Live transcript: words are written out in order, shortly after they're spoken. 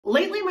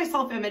Lately, my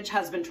self-image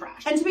has been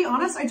trashed. And to be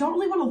honest, I don't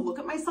really want to look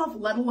at myself,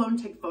 let alone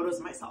take photos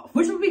of myself,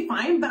 which would be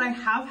fine, but I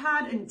have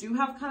had and do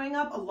have coming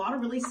up a lot of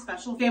really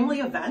special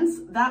family events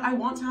that I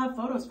want to have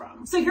photos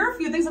from. So here are a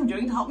few things I'm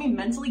doing to help me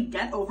mentally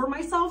get over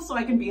myself so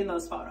I can be in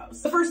those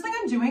photos. The first thing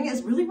I'm doing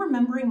is really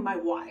remembering my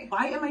why.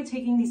 Why am I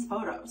taking these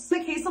photos? In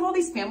the case of all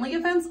these family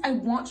events, I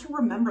want to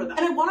remember them.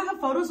 And I want to have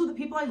photos with the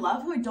people I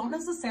love who I don't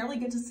necessarily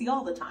get to see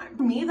all the time.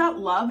 For me, that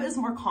love is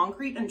more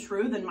concrete and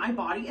true than my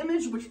body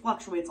image, which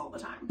fluctuates all the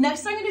time.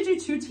 Next, I'm going to do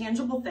two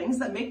tangible things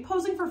that make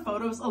posing for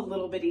photos a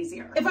little bit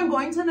easier. If I'm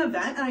going to an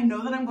event and I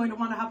know that I'm going to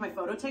want to have my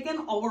photo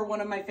taken, I'll wear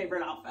one of my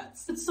favorite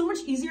outfits. It's so much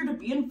easier to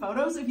be in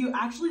photos if you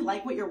actually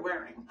like what you're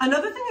wearing.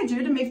 Another thing I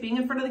do to make being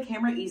in front of the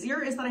camera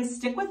easier is that I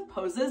stick with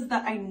poses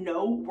that I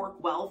know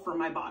work well for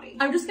my body.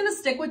 I'm just going to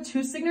stick with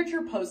two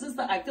signature poses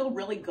that I feel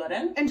really good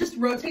in and just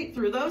rotate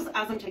through those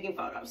as I'm taking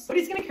photos.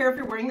 Nobody's going to care if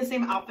you're wearing the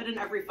same outfit in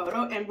every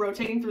photo and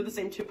rotating through the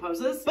same two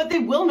poses, but they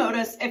will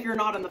notice if you're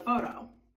not in the photo.